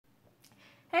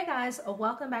Hey guys,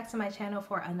 welcome back to my channel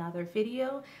for another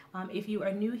video. If you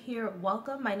are new here,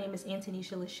 welcome. My name is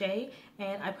Antonisha,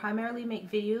 and I primarily make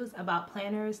videos about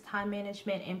planners, time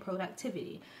management, and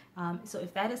productivity. So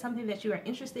if that is something that you are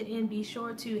interested in, be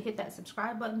sure to hit that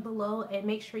subscribe button below and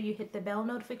make sure you hit the bell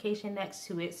notification next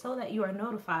to it so that you are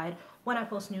notified when I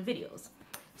post new videos.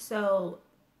 So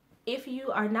if you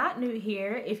are not new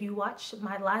here, if you watched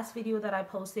my last video that I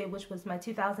posted, which was my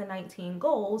 2019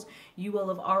 goals, you will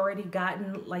have already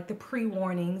gotten like the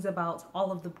pre-warnings about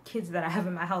all of the kids that I have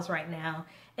in my house right now,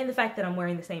 and the fact that I'm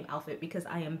wearing the same outfit because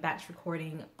I am batch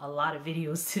recording a lot of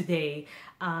videos today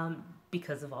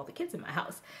because of all the kids in my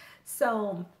house.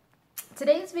 So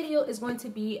today's video is going to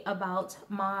be about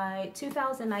my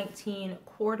 2019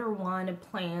 quarter 1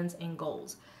 plans and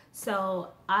goals.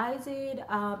 So I did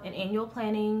an annual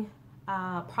planning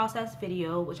process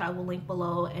video, which I will link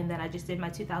below, and then I just did my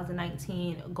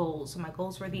 2019 goals, so my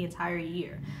goals for the entire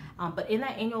year. But in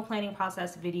that annual planning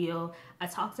process video, I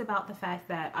talked about the fact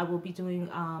that I will be doing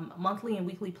monthly and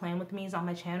weekly plan with me's on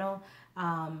my channel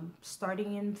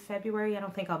starting in February. I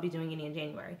don't think I'll be doing any in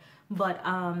January, but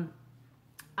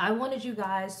I wanted you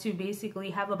guys to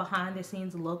basically have a behind the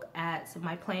scenes look at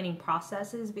my planning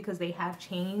processes because they have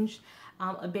changed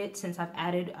a bit since I've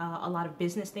added a lot of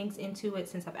business things into it,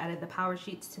 since I've added the power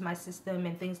sheets to my system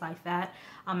and things like that.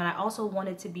 And I also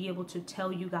wanted to be able to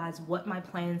tell you guys what my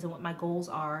plans and what my goals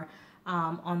are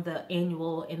on the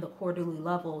annual and the quarterly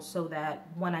level, so that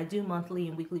when I do monthly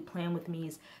and weekly plan with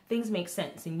me's, things make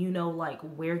sense and you know like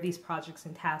where these projects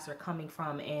and tasks are coming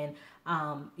from, and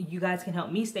you guys can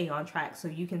help me stay on track so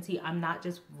you can see I'm not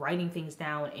just writing things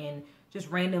down and just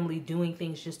randomly doing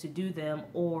things just to do them,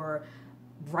 or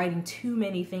writing too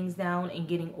many things down and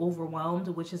getting overwhelmed,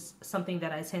 which is something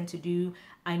that I tend to do.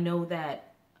 I know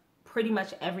that pretty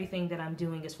much everything that I'm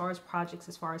doing as far as projects,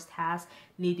 as far as tasks,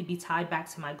 need to be tied back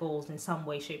to my goals in some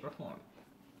way, shape, or form.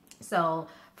 So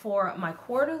for my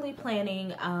quarterly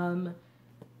planning,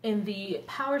 in the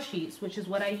power sheets, which is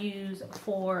what I use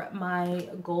for my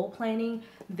goal planning,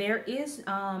 there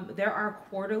are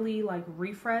quarterly like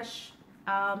refresh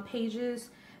pages.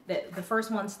 That the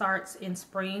first one starts in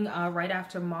spring, right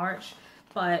after March,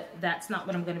 but that's not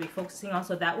what I'm going to be focusing on.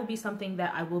 So that will be something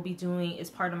that I will be doing as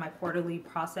part of my quarterly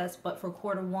process. But for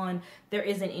quarter 1, there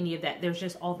isn't any of that. There's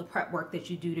just all the prep work that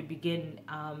you do to begin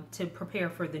to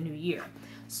prepare for the new year.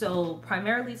 So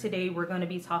primarily today, we're going to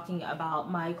be talking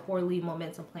about my quarterly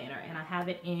momentum planner, and I have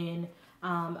it in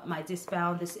my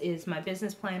Discbound. This is my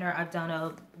business planner. I've done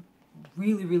a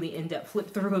really in-depth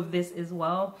flip through of this as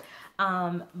well.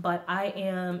 But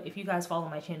if you guys follow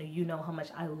my channel, you know how much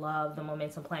I love the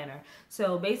momentum planner.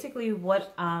 So basically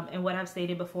what I've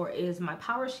stated before is my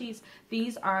power sheets.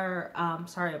 These are,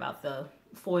 sorry about the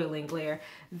foiling glare.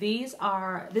 This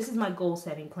is my goal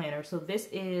setting planner. So this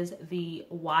is the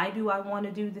why do I want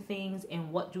to do the things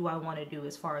and what do I want to do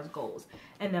as far as goals.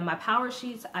 And then my power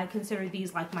sheets, I consider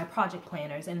these like my project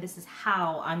planners, and this is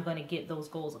how I'm going to get those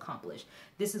goals accomplished.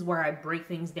 This is where I break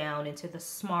things down into the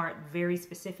smart, very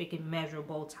specific and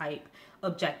measurable type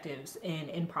objectives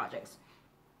in projects.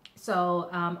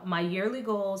 So my yearly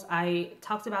goals, I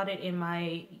talked about it in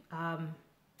my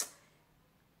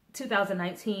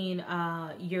 2019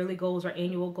 yearly goals or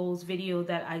annual goals video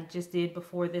that I just did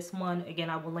before this one. Again,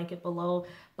 I will link it below,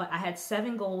 but I had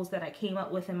 7 goals that I came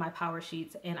up with in my power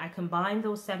sheets, and I combined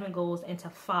those 7 goals into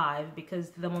 5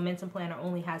 because the momentum planner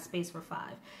only has space for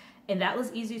 5. And that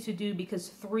was easy to do because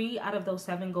 3 out of those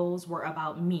 7 goals were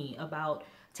about me, about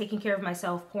taking care of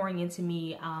myself, pouring into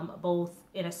me, both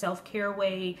in a self-care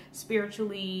way,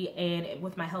 spiritually, and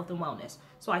with my health and wellness.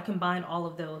 So I combine all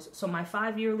of those. So my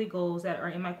 5 yearly goals that are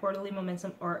in my quarterly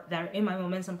momentum, or that are in my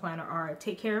momentum planner, are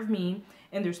take care of me,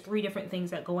 and there's 3 different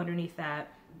things that go underneath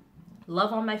that.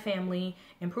 Love on my family,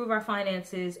 improve our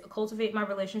finances, cultivate my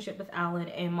relationship with Alan,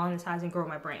 and monetize and grow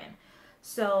my brand.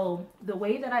 So the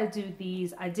way that I do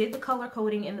these, I did the color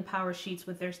coding in the power sheets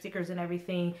with their stickers and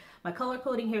everything. My color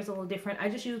coding here is a little different. I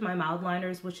just use my mild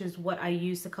liners, which is what I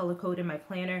use to color code in my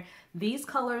planner. These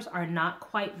colors are not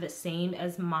quite the same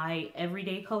as my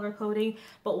everyday color coding,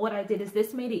 but what I did is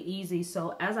this made it easy.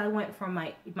 So as I went from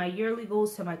my yearly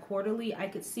goals to my quarterly, I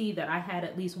could see that I had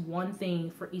at least one thing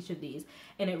for each of these.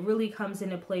 And it really comes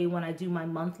into play when I do my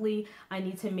monthly. I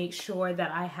need to make sure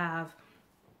that I have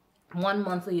one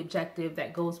monthly objective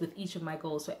that goes with each of my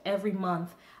goals. So every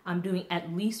month I'm doing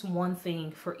at least one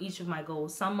thing for each of my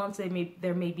goals. Some months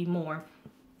there may be more.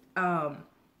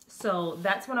 So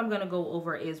that's what I'm going to go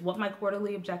over, is what my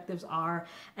quarterly objectives are.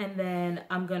 And then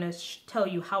I'm going to tell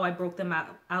you how I broke them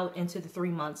out into the 3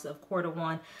 months of quarter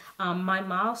one. My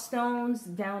milestones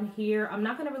down here, I'm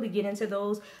not going to really get into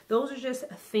those. Those are just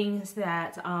things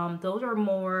that, those are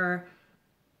more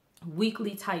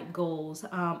weekly type goals,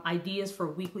 ideas for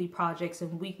weekly projects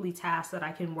and weekly tasks that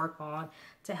I can work on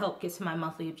to help get to my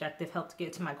monthly objective, help to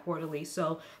get to my quarterly.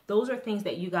 So those are things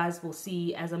that you guys will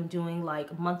see as I'm doing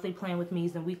like monthly plan with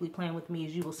me's and weekly plan with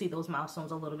me's. You will see those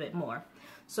milestones a little bit more.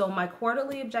 So my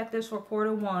quarterly objectives for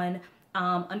quarter one,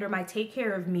 under my take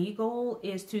care of me goal,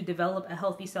 is to develop a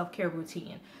healthy self-care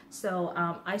routine. So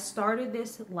I started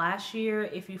this last year.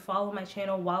 If you follow my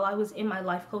channel, while I was in my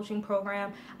life coaching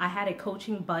program, I had a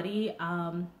coaching buddy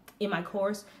in my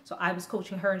course. So I was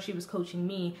coaching her and she was coaching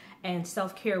me, and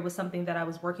self-care was something that I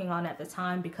was working on at the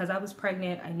time because I was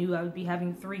pregnant. I knew I would be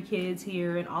having 3 kids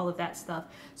here and all of that stuff.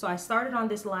 So I started on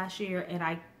this last year and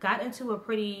I got into a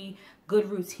pretty good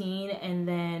routine, and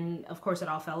then of course it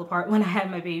all fell apart when I had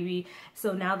my baby.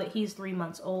 So now that he's 3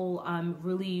 months old, I'm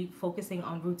really focusing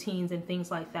on routines and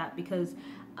things like that because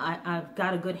I've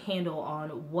got a good handle on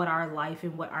what our life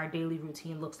and what our daily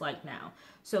routine looks like now.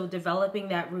 So developing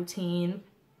that routine.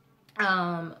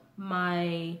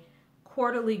 My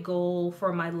quarterly goal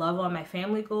for my love on my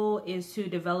family goal is to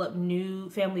develop new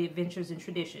family adventures and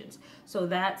traditions. So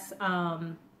that's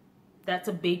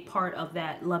a big part of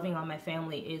that loving on my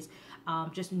family, is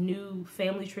just new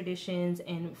family traditions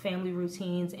and family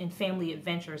routines and family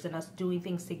adventures and us doing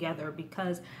things together,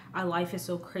 because our life is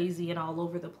so crazy and all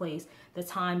over the place. The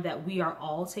time that we are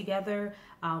all together,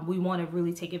 we want to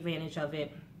really take advantage of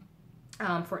it.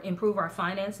 For improve our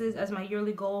finances as my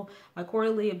yearly goal. My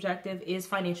quarterly objective is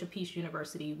Financial Peace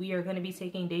University. We are going to be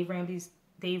taking Dave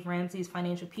Ramsey's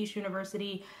Financial Peace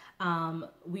University.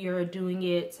 We are doing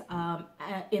it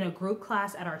in a group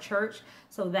class at our church,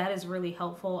 so that is really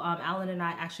helpful. Alan and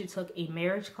I actually took a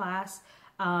marriage class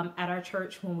at our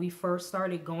church when we first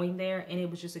started going there, and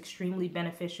it was just extremely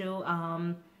beneficial.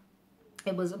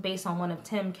 It was based on one of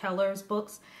Tim Keller's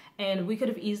books, and we could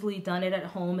have easily done it at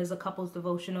home as a couple's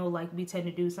devotional like we tend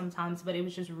to do sometimes, but it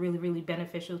was just really, really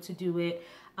beneficial to do it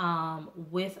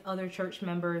with other church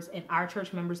members and our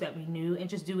church members that we knew, and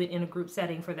just do it in a group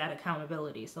setting for that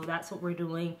accountability. So that's what we're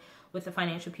doing with the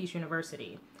Financial Peace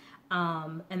University.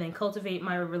 And then cultivate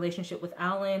my relationship with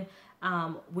Alan.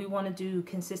 We want to do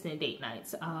consistent date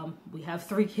nights. We have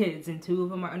 3 kids and 2 of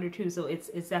them are under 2, so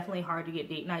it's definitely hard to get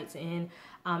date nights in,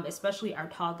 especially our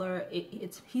toddler.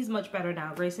 He's much better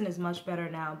now. Grayson is much better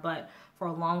now, but for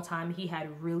a long time he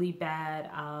had really bad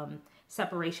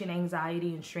separation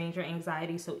anxiety and stranger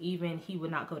anxiety. So even he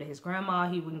would not go to his grandma,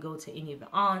 he wouldn't go to any of the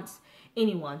aunts,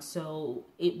 anyone. So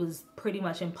it was pretty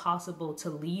much impossible to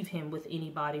leave him with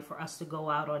anybody for us to go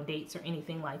out on dates or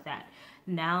anything like that.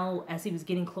 Now, as he was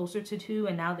getting closer to 2,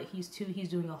 and now that he's 2, he's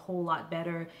doing a whole lot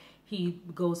better. He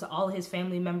goes to all his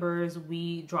family members.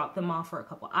 We drop them off for a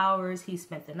couple hours. He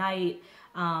spent the night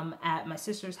at my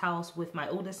sister's house with my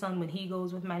oldest son when he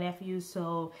goes with my nephews.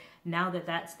 So now that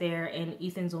that's there, and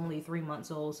Ethan's only 3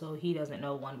 months old, so he doesn't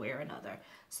know one way or another.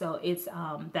 So it's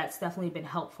that's definitely been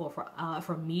helpful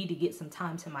for me to get some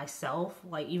time to myself.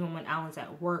 Like even when Alan's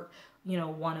at work, you know,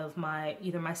 one of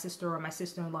either my sister or my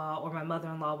sister-in-law or my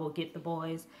mother-in-law will get the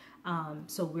boys.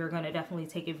 So we're going to definitely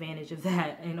take advantage of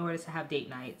that in order to have date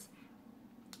nights.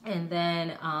 And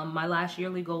then my last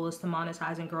yearly goal is to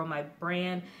monetize and grow my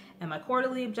brand. And my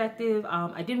quarterly objective,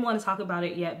 I didn't want to talk about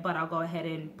it yet, but I'll go ahead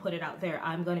and put it out there.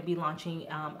 I'm going to be launching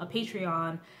a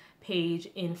Patreon page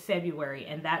in February,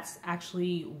 and that's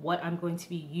actually what I'm going to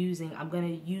be using. I'm going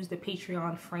to use the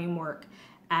Patreon framework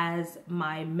as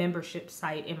my membership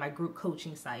site and my group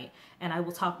coaching site, and I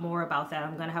will talk more about that.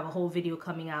 I'm going to have a whole video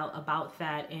coming out about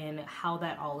that and how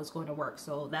that all is going to work.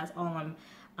 So that's all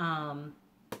I'm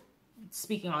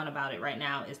speaking on about it right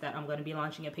now, is that I'm going to be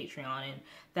launching a Patreon, and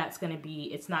that's going to be,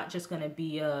 it's not just going to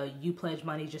be a you pledge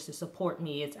money just to support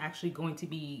me. It's actually going to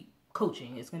be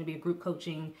coaching. It's going to be a group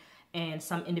coaching and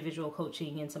some individual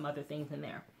coaching and some other things in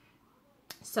there.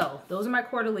 So those are my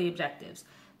quarterly objectives.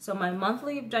 So my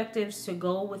monthly objectives to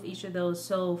go with each of those.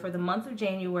 So for the month of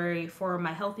January, for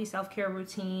my healthy self-care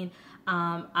routine,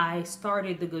 I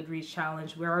started the Goodreads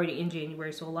challenge. We're already in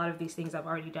January, so a lot of these things I've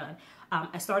already done.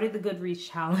 I started the Goodreads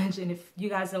challenge, and if you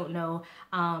guys don't know,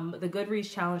 the Goodreads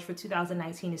challenge for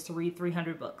 2019 is to read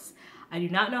 300 books. I do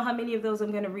not know how many of those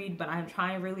I'm going to read, but I'm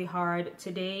trying really hard.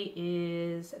 Today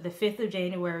is the 5th of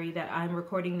January that I'm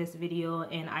recording this video,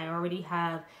 and I already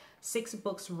have 6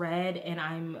 books read, and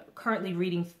I'm currently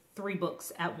reading 3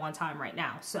 books at one time right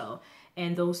now. So,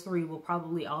 and those 3 will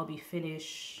probably all be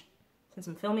finished since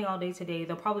I'm filming all day today,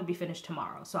 they'll probably be finished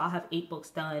tomorrow. So I'll have 8 books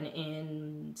done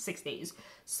in 6 days.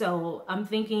 So I'm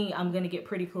thinking I'm going to get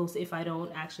pretty close if I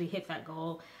don't actually hit that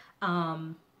goal.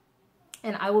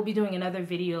 And I will be doing another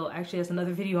video. Actually, there's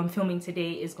another video I'm filming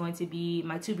today is going to be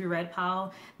my to be read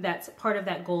pile. That's part of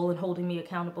that goal, and holding me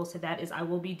accountable to that is I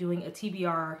will be doing a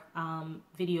TBR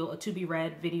video, a to be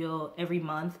read video every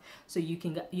month, so you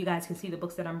guys can see the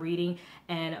books that I'm reading.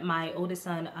 And my oldest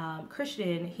son,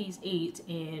 Christian, he's 8,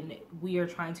 and we are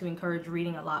trying to encourage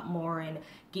reading a lot more and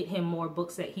get him more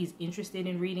books that he's interested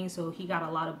in reading. So he got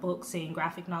a lot of books and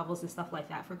graphic novels and stuff like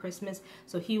that for Christmas.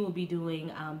 So he will be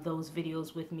doing those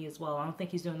videos with me as well. I don't think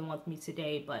he's doing the one with me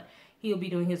today, but he'll be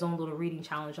doing his own little reading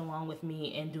challenge along with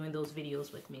me and doing those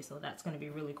videos with me. So that's going to be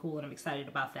really cool, and I'm excited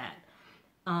about that.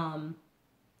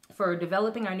 For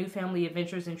developing our new family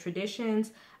adventures and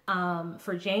traditions,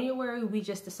 for January, we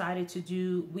just decided to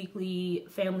do weekly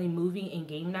family movie and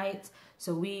game nights.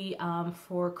 So we,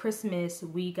 for Christmas,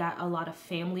 we got a lot of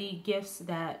family gifts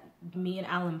that me and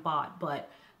Alan bought, but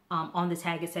on the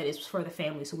tag it said it's for the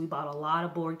family. So we bought a lot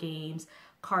of board games,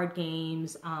 card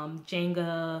games,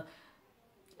 Jenga,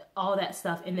 all that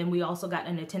stuff. And then we also got a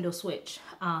Nintendo Switch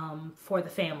for the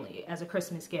family as a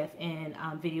Christmas gift, and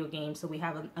video games. So we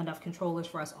have enough controllers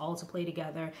for us all to play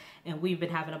together, and we've been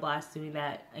having a blast doing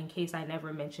that. In case I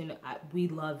never mentioned, we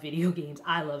love video games.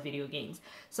 I love video games.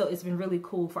 So it's been really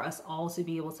cool for us all to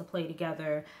be able to play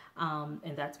together.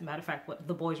 And that's, matter of fact, what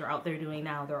the boys are out there doing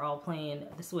now. They're all playing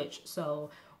the Switch.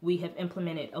 So we have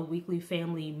implemented a weekly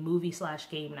family movie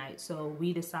 / game night. So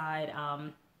we decide,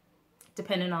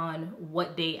 depending on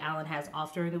what day Alan has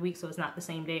off during the week, so it's not the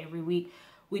same day every week,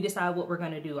 we decide what we're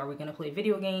going to do. Are we going to play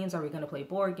video games? Are we going to play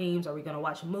board games? Are we going to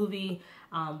watch a movie?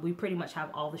 We pretty much have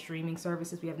all the streaming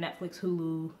services. We have Netflix,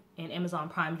 Hulu, and Amazon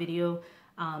Prime Video.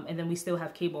 And then we still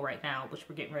have cable right now, which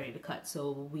we're getting ready to cut.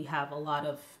 So we have a lot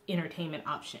of entertainment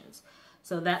options.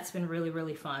 So that's been really,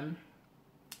 really fun.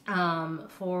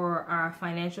 For our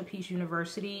Financial Peace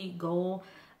University goal,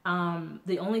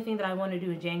 the only thing that I want to do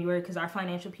in January, because our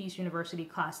Financial Peace University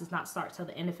class does not start till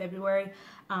the end of February,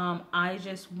 I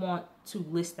just want to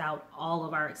list out all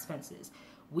of our expenses.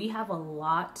 We have a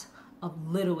lot of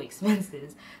little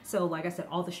expenses. So like I said,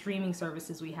 all the streaming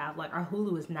services we have, like our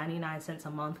Hulu is 99 cents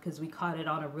a month because we caught it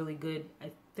on a really good,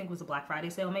 I think it was a Black Friday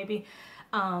sale maybe.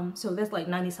 So that's like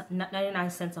 99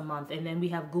 cents a month. And then we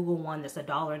have Google One that's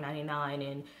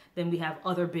 $1.99. And then we have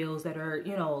other bills that are,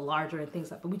 you know, larger and things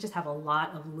like that. But we just have a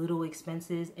lot of little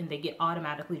expenses, and they get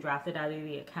automatically drafted out of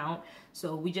the account.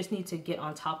 So we just need to get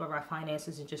on top of our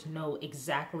finances and just know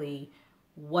exactly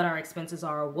what our expenses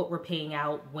are, what we're paying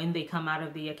out, when they come out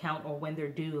of the account, or when they're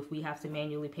due if we have to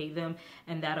manually pay them.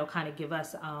 And that'll kind of give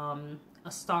us a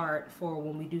start for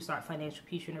when we do start Financial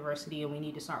Peace University and we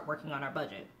need to start working on our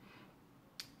budget.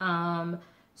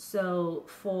 So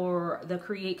for the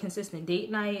Create Consistent Date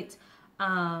Night,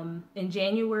 in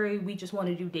January, we just want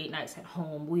to do date nights at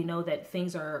home. We know that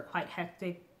things are quite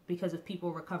hectic because of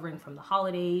people recovering from the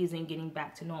holidays and getting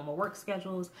back to normal work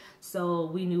schedules. So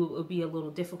we knew it would be a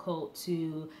little difficult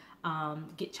to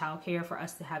get childcare for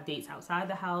us to have dates outside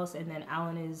the house. And then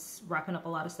Alan is wrapping up a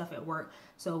lot of stuff at work.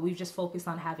 So we've just focused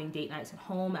on having date nights at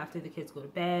home after the kids go to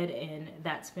bed. And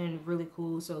that's been really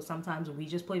cool. So sometimes we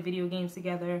just play video games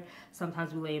together.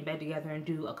 Sometimes we lay in bed together and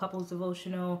do a couples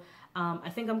devotional. I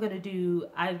think I'm going to do,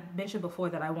 I mentioned before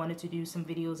that I wanted to do some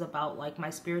videos about like my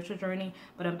spiritual journey,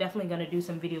 but I'm definitely going to do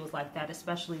some videos like that,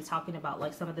 especially talking about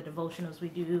like some of the devotionals we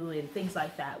do and things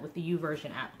like that with the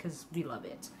YouVersion app, because we love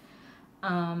it.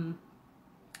 And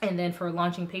then for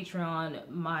launching Patreon,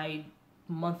 my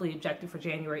monthly objective for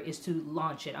January is to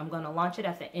launch it. I'm going to launch it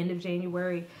at the end of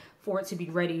January for it to be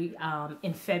ready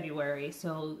in February.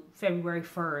 So February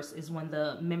 1st is when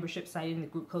the membership site and the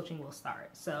group coaching will start.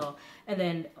 So, and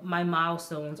then my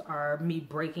milestones are me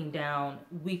breaking down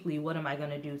weekly, what am I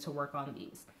going to do to work on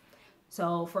these?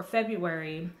 So for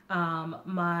February,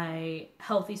 my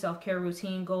healthy self-care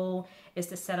routine goal is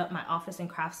to set up my office and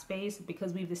craft space.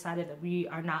 Because we've decided that we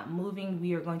are not moving,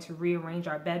 we are going to rearrange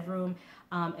our bedroom.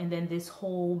 And then this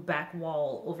whole back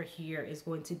wall over here is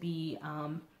going to be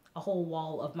a whole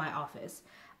wall of my office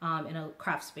in a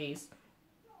craft space.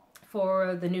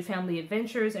 For the new family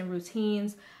adventures and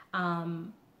routines,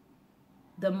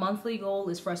 the monthly goal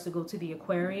is for us to go to the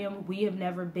aquarium. We have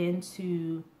never been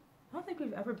to, I don't think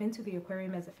we've ever been to the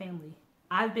aquarium as a family.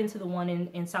 I've been to the one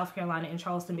in South Carolina in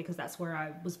Charleston because that's where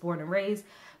I was born and raised.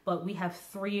 But we have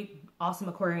 3 awesome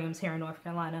aquariums here in North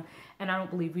Carolina, and I don't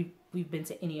believe we've been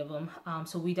to any of them.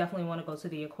 So we definitely want to go to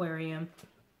the aquarium.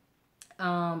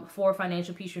 For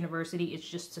Financial Peace University, it's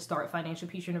just to start Financial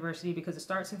Peace University because it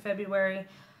starts in February.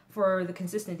 for the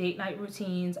consistent date night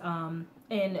routines.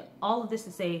 And all of this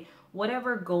to say,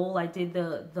 whatever goal I did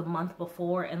the month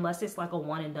before, unless it's like a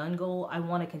one and done goal, I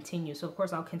want to continue. So of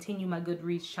course I'll continue my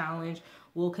Goodreads challenge.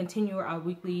 We'll continue our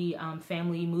weekly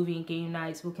family movie and game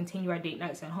nights. We'll continue our date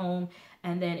nights at home.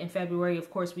 And then in February,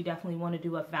 of course, we definitely want to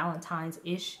do a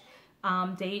Valentine's-ish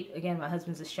date. Again, my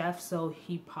husband's a chef, so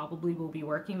he probably will be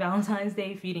working Valentine's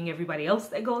Day, feeding everybody else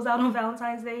that goes out on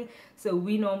Valentine's Day. So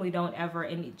we normally don't ever,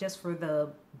 and just for the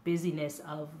busyness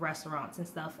of restaurants and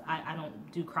stuff, I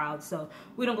don't do crowds, so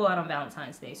we don't go out on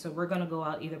Valentine's Day. So we're gonna go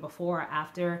out either before or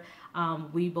after.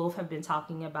 We both have been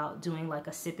talking about doing like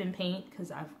a sip and paint,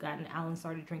 because I've gotten Alan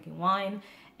started drinking wine,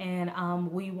 and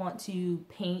we want to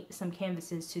paint some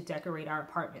canvases to decorate our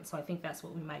apartment. So I think that's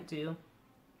what we might do.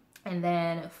 And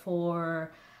then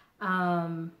for,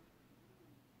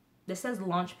 this says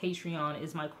launch Patreon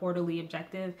is my quarterly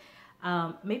objective.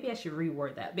 Maybe I should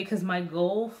reword that, because my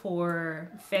goal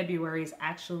for February is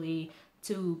actually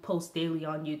to post daily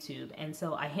on YouTube. And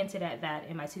so I hinted at that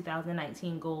in my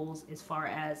 2019 goals as far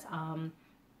as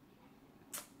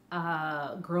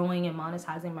growing and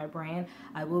monetizing my brand.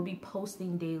 I will be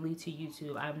posting daily to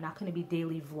YouTube. I'm not going to be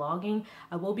daily vlogging.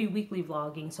 I will be weekly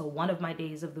vlogging. So one of my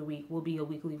days of the week will be a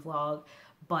weekly vlog.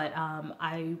 But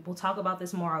I will talk about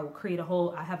this more. I will create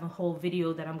I have a whole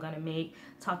video that I'm going to make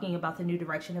talking about the new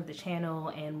direction of the channel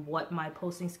and what my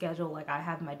posting schedule, like I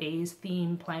have my days,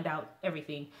 theme, planned out,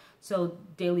 everything. So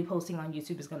daily posting on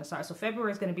YouTube is going to start. So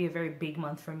February is going to be a very big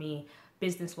month for me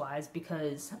business-wise,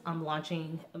 because I'm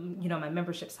launching, you know, my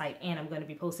membership site, and I'm going to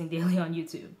be posting daily on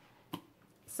YouTube.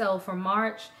 So for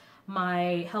March,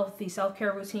 my healthy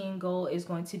self-care routine goal is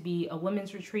going to be a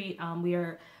women's retreat.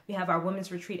 We have our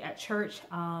women's retreat at church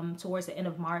towards the end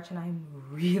of March, and I'm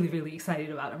really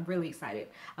excited about it. I'm really excited.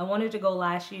 I wanted to go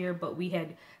last year, but we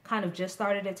had kind of just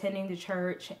started attending the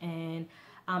church, and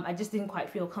I just didn't quite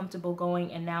feel comfortable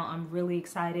going, and now I'm really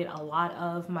excited. A lot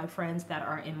of my friends that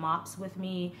are in MOPS with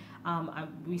me,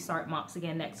 we start MOPS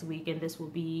again next week, and this will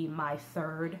be my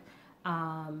third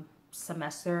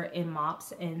semester in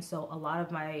MOPS, and so a lot of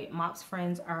my MOPS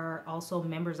friends are also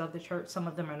members of the church. Some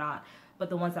of them are not, but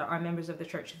the ones that are members of the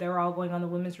church, they're all going on the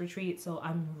women's retreat, so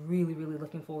I'm really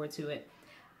looking forward to it.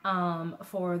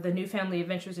 For the new family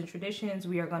adventures and traditions,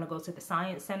 we are going to go to the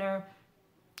Science Center.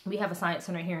 We have a Science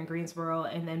Center here in Greensboro,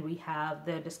 and then we have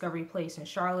the Discovery Place in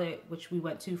Charlotte, which we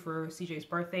went to for CJ's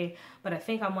birthday. But I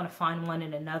think I want to find one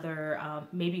in another,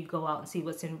 maybe go out and see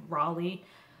what's in Raleigh,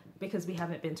 because we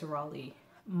haven't been to Raleigh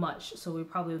much, so we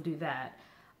probably will do that.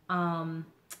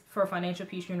 For Financial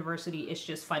Peace University, it's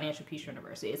just Financial Peace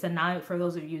University. It's a 9, for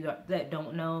those of you that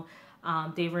don't know,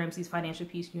 Dave Ramsey's Financial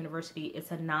Peace University, it's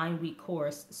a 9-week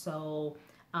course. So,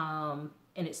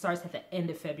 and it starts at the end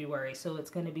of February, so it's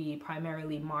going to be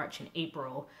primarily March and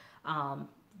April.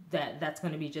 That's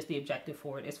going to be just the objective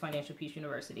for it, is Financial Peace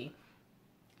University.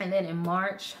 And then in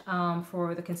March,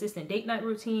 for the consistent date night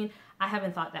routine, I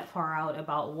haven't thought that far out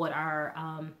about what our,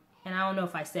 and I don't know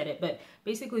if I said it, but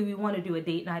basically we want to do a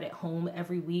date night at home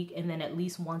every week, and then at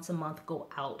least once a month go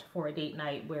out for a date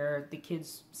night where the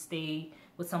kids stay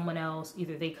with someone else.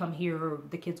 Either they come here or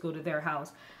the kids go to their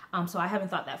house. So I haven't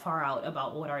thought that far out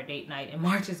about what our date night in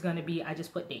March is going to be. I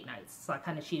just put date nights, so I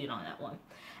kind of cheated on that one.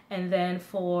 And then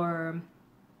for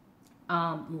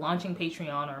launching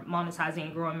Patreon, or monetizing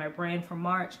and growing my brand for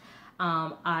March,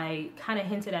 I kind of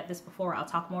hinted at this before. I'll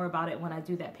talk more about it when I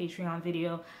do that Patreon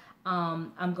video.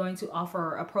 I'm going to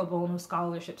offer a pro bono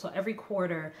scholarship. So every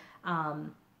quarter,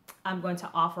 I'm going to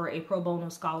offer a pro bono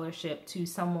scholarship to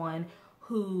someone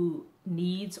who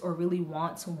needs or really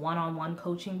wants one-on-one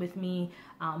coaching with me,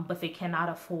 but they cannot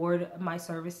afford my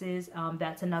services.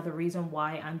 That's another reason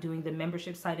why I'm doing the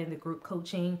membership site and the group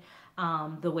coaching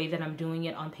the way that I'm doing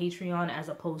it on Patreon, as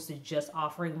opposed to just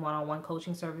offering one-on-one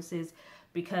coaching services,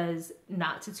 because,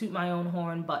 not to toot my own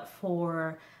horn, but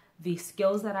for the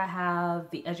skills that I have,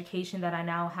 the education that I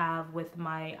now have with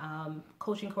my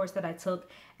coaching course that I took,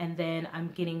 and then I'm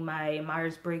getting my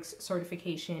Myers-Briggs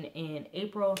certification in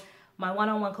April. My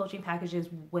one-on-one coaching packages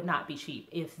would not be cheap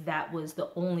if that was the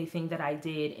only thing that I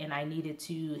did and I needed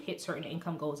to hit certain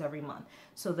income goals every month.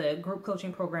 So the group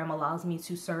coaching program allows me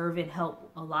to serve and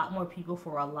help a lot more people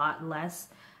for a lot less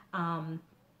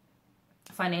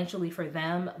financially for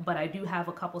them. But I do have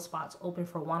a couple spots open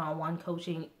for one-on-one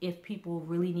coaching if people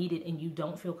really need it and you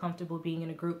don't feel comfortable being in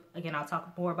a group. Again, I'll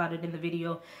talk more about it in the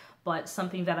video, but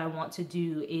something that I want to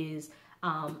do is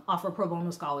offer pro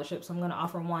bono scholarships. I'm going to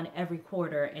offer one every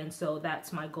quarter, and so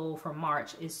that's my goal for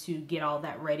March, is to get all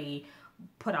that ready,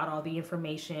 put out all the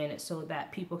information so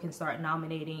that people can start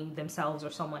nominating themselves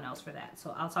or someone else for that.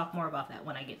 So I'll talk more about that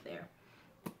when I get there.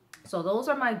 So those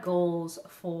are my goals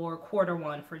for quarter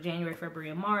one, for January, February,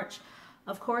 and March.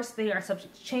 Of course, they are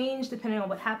subject to change depending on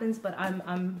what happens, but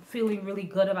I'm feeling really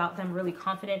good about them, really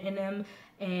confident in them,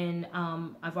 and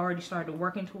I've already started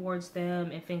working towards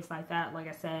them and things like that. Like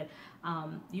I said,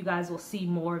 you guys will see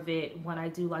more of it when I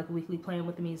do like weekly plan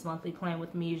with me's, monthly plan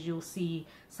with me's. You'll see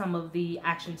some of the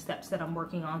action steps that I'm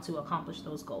working on to accomplish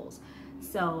those goals.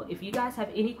 So if you guys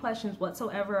have any questions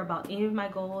whatsoever about any of my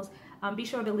goals, be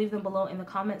sure to leave them below in the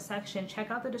comment section.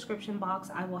 Check out the description box.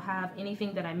 I will have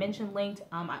anything that I mentioned linked.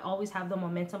 I always have the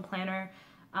Momentum Planner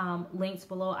links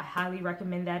below. I highly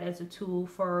recommend that as a tool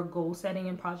for goal setting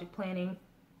and project planning.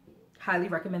 Highly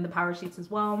recommend the Power Sheets as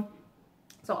well.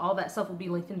 So all that stuff will be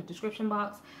linked in the description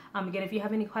box. Again, if you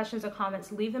have any questions or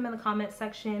comments, leave them in the comment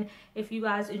section. If you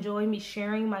guys enjoy me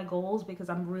sharing my goals, because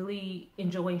I'm really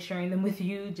enjoying sharing them with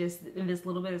you just in this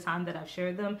little bit of time that I've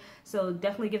shared them. So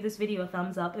definitely give this video a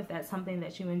thumbs up if that's something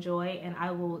that you enjoy, and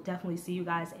I will definitely see you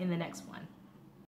guys in the next one.